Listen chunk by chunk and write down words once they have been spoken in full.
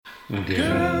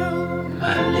Girl,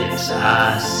 my lips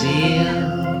are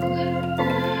sealed.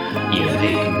 You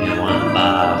make me want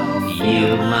barf.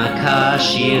 Yield my car,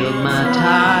 shield my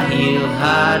tie, heel,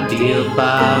 high deal,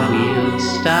 bar wheel,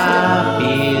 stop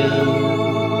you.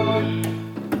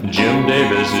 Jim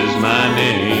Davis is my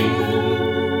name.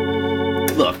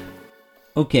 Look,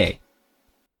 okay,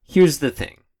 here's the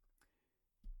thing.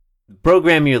 The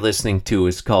program you're listening to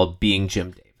is called Being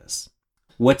Jim Davis.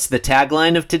 What's the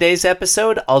tagline of today's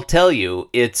episode? I'll tell you,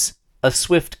 it's a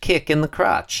swift kick in the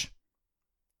crotch.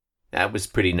 That was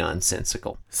pretty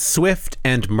nonsensical. Swift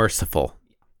and merciful.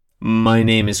 My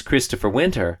name is Christopher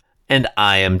Winter, and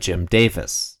I am Jim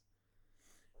Davis.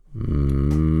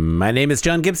 My name is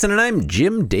John Gibson, and I'm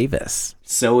Jim Davis.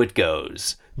 So it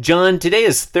goes. John, today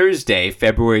is Thursday,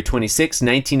 February 26,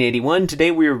 1981.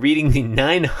 Today we are reading the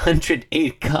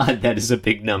 908... God, that is a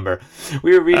big number.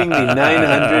 We are reading the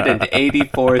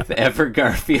 984th ever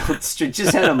Garfield Street.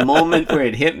 Just had a moment where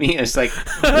it hit me. I was like,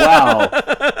 wow.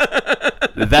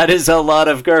 That is a lot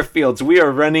of Garfields. We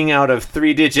are running out of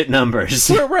three-digit numbers.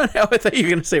 I thought you were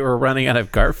going to say we're running out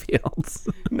of Garfields.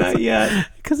 Not yet.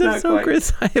 Because if so,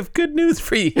 Chris, I have good news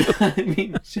for you. I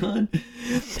mean, John,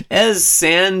 as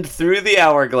sand through the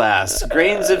hourglass,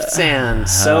 grains of sand,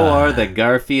 so are the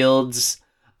Garfields.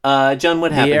 John,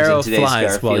 what happens in today's Garfield? The arrow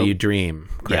flies while you dream,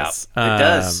 Chris. Yeah, it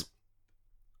does.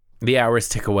 The hours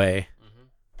tick away.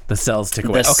 The cells tick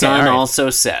away. The sun also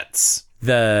sets.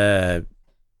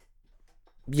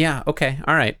 Yeah, okay,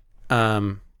 all right.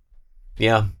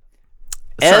 Yeah.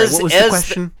 Sorry, what was the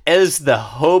question? As the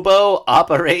hobo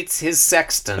operates his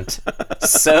sextant,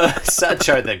 such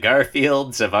are the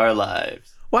Garfields of our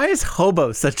lives. Why is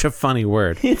hobo such a funny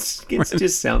word? It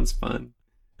just sounds fun.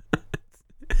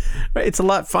 Right, it's a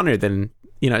lot funner than,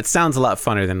 it sounds a lot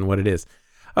funner than what it is.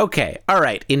 Okay, all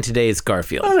right, in today's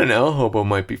Garfield. I don't know, hobo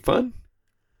might be fun.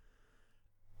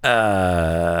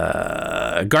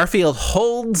 Garfield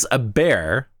holds a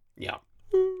bear. Yeah.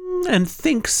 And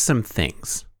thinks some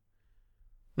things.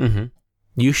 Mm-hmm.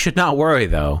 You should not worry,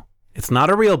 though. It's not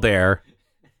a real bear.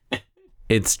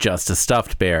 It's just a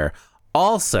stuffed bear.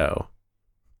 Also,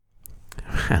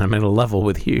 and I'm going to level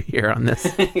with you here on this,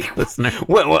 listener.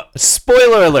 What?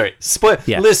 Spoiler alert.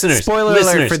 Listeners. Spoiler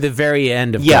alert for the very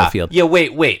end of Garfield. Yeah,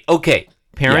 wait. Okay.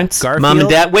 Parents, Garfield? Mom and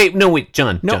Dad. Wait,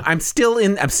 John. No, John. I'm still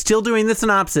doing the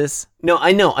synopsis. No,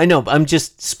 I know. I'm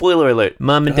just, spoiler alert.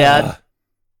 Mom and Dad,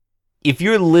 if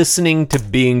you're listening to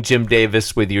Being Jim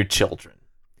Davis with your children,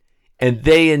 and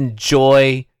they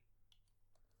enjoy,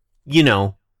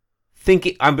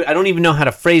 thinking, I don't even know how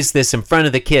to phrase this in front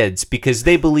of the kids because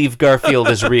they believe Garfield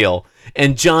is real,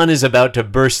 and John is about to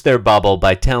burst their bubble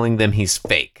by telling them he's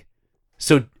fake.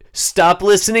 So stop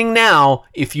listening now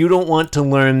if you don't want to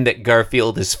learn that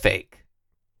Garfield is fake.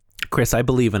 Chris, I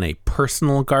believe in a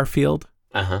personal Garfield.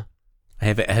 Uh-huh. I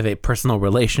have a personal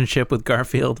relationship with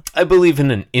Garfield. I believe in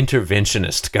an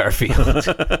interventionist Garfield.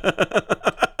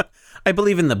 I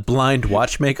believe in the blind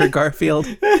watchmaker Garfield.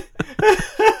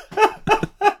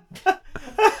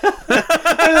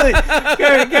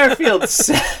 Garfield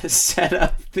set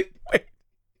up the...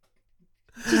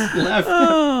 Just left.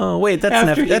 Oh, wait, that's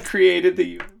after he created the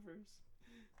universe.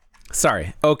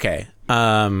 Sorry. Okay.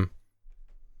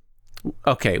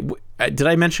 Okay. Did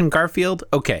I mention Garfield?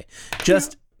 Okay.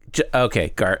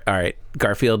 Okay. All right.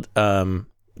 Garfield.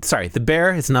 Sorry. The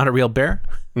bear is not a real bear.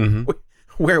 Mm-hmm.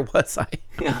 Where was I?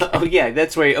 Okay. Oh yeah,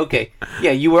 that's where. Okay.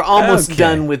 Yeah, you were almost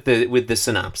done with the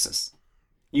synopsis.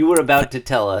 You were about to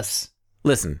tell us.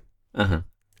 Listen.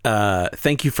 Uh-huh.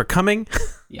 Thank you for coming.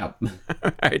 Yep.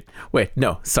 All right. Wait.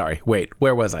 No. Sorry. Wait.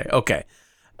 Where was I? Okay.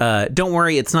 Don't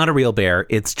worry. It's not a real bear.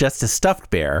 It's just a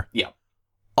stuffed bear. Yep.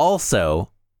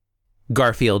 Also,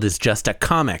 Garfield is just a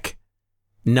comic,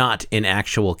 not an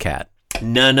actual cat.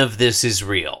 None of this is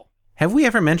real. Have we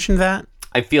ever mentioned that?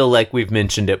 I feel like we've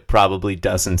mentioned it probably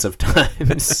dozens of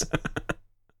times.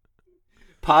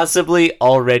 Possibly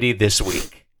already this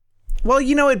week. Well,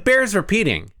 it bears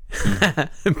repeating.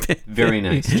 Very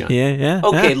nice, John. Yeah.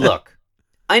 Okay, look.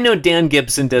 I know Dan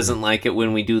Gibson doesn't like it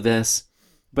when we do this,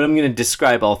 but I'm going to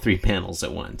describe all three panels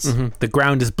at once. Mm-hmm. The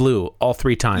ground is blue all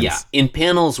three times. Yeah. In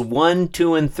panels 1,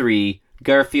 2, and 3,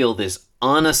 Garfield is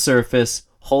on a surface,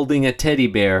 holding a teddy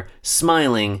bear,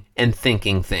 smiling, and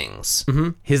thinking things.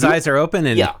 Mm-hmm. His eyes are open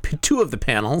in Yeah. two of the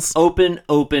panels. Open,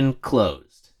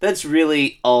 closed. That's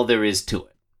really all there is to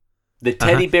it. The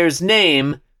teddy bear's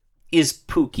name is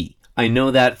Pookie. I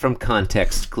know that from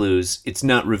context clues. It's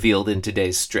not revealed in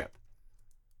today's strip.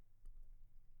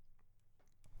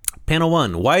 Panel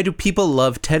 1. Why do people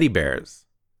love teddy bears?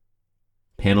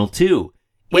 Panel 2.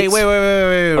 Wait.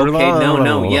 Okay,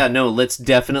 no. Yeah, no, let's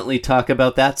definitely talk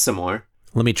about that some more.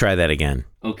 Let me try that again.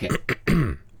 Okay.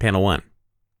 Panel 1.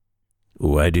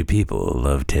 Why do people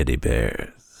love teddy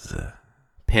bears?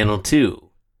 Panel 2.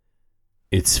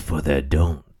 It's for their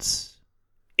don'ts.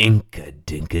 Inka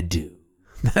dinka do.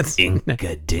 That's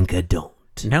Inka dinka don't.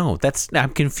 no.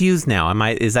 I'm confused now.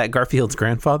 Is that Garfield's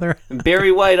grandfather?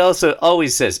 Barry White also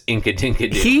always says Inka dinka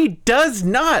do. He does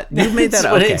not. You made that That's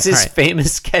up. what Okay, it's his all right.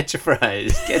 famous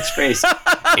catchphrase.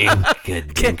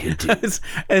 Inka dinka do.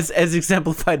 as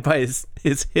exemplified by his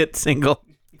hit single,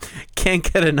 "Can't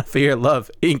Get Enough of Your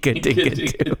Love." Inka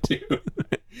dinka do.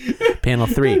 Panel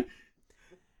 3.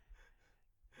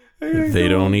 They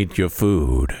don't eat your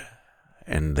food,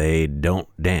 and they don't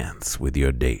dance with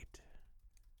your date.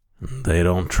 They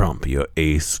don't trump your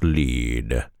ace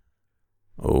lead.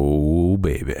 Oh,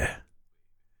 baby.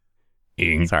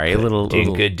 Sorry, a little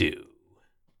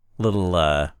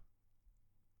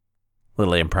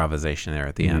improvisation there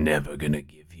at the end. Never gonna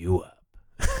give you up.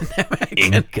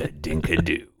 Inka dinka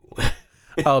do.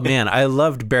 Oh man, I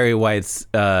loved Barry White's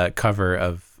cover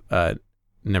of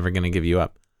 "Never Gonna Give You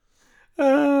Up."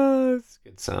 It's a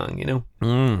good song, you know.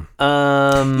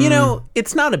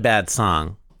 It's not a bad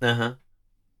song. Uh-huh.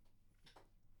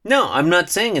 No, I'm not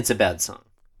saying it's a bad song.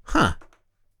 Huh.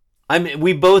 I mean,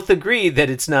 we both agree that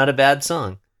it's not a bad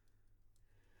song.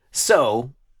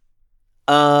 So,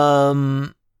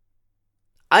 I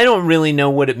don't really know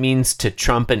what it means to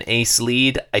trump an ace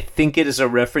lead. I think it is a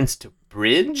reference to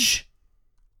bridge.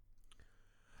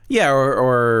 Yeah,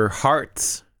 or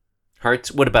hearts.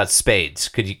 Hearts. What about spades?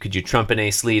 Could you trump an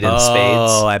ace lead in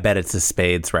spades? Oh, I bet it's a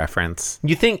spades reference.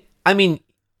 You think? I mean,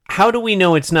 how do we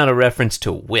know it's not a reference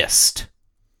to whist?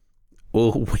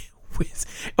 Well,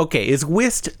 okay, is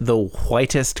whist the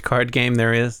whitest card game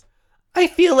there is? I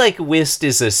feel like whist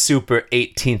is a super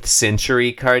 18th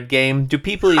century card game. Do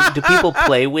people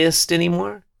play whist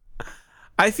anymore?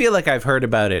 I feel like I've heard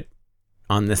about it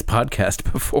on this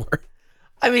podcast before.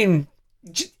 I mean,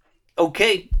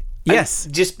 okay. Yes.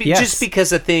 Just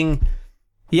because a thing.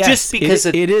 Yes. Just because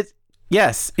it is.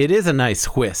 Yes, it is a nice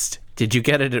whist. Did you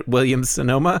get it at Williams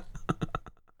Sonoma?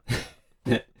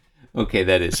 Okay,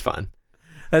 that is fun.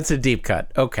 That's a deep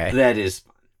cut. Okay. That is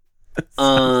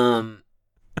fun.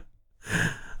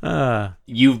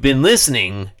 You've been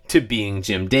listening to Being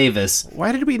Jim Davis.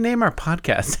 Why did we name our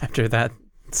podcast after that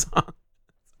song?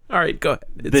 All right, go ahead.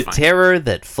 It's The fine. Terror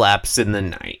That Flaps in the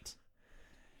Night.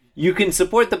 You can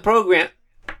support the program.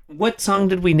 What song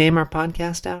did we name our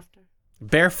podcast after?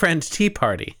 Bear Friend Tea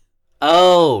Party.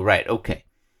 Oh, right. Okay.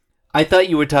 I thought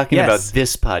you were talking Yes. about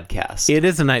this podcast. It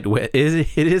is a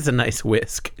a nice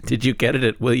whisk. Did you get it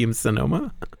at Williams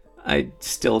Sonoma? I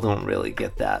still don't really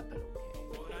get that.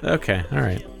 Okay, all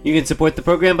right. You can support the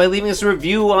program by leaving us a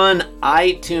review on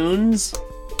iTunes,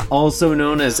 also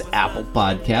known as Apple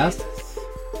Podcasts,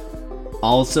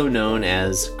 also known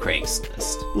as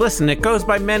Craigslist. Listen, it goes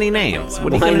by many names.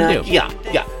 What are you Why gonna not? do? Yeah.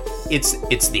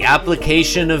 It's the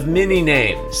application of many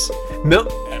names.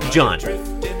 John,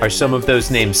 are some of those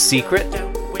names secret?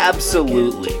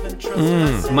 Absolutely.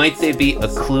 Might they be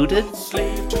occluded?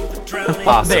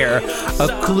 Possibly. They're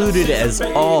occluded as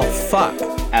all fuck.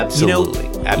 Absolutely.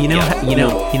 You know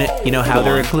how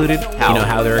they're occluded? How? You know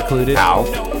how they're occluded? How?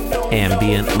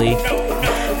 Ambiently.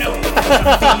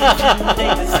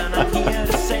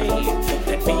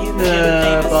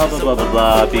 Blah, blah, blah, blah,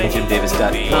 blah.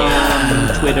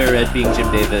 BeingJimDavis.com. Twitter at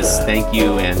BeingJimDavis. Thank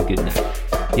you and good night.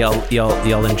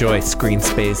 Y'all enjoy screen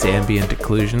space ambient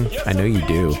occlusion? I know you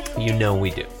do. You know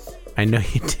we do. I know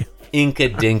you do.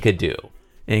 Inka dinka do.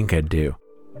 Inca do.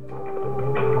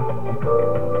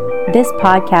 This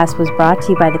podcast was brought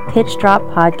to you by the Pitch Drop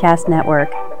Podcast Network.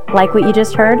 Like what you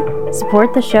just heard?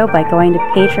 Support the show by going to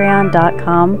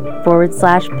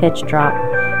patreon.com/pitch drop.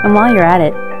 And while you're at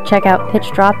it, check out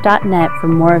pitchdrop.net for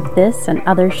more of this and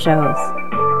other shows.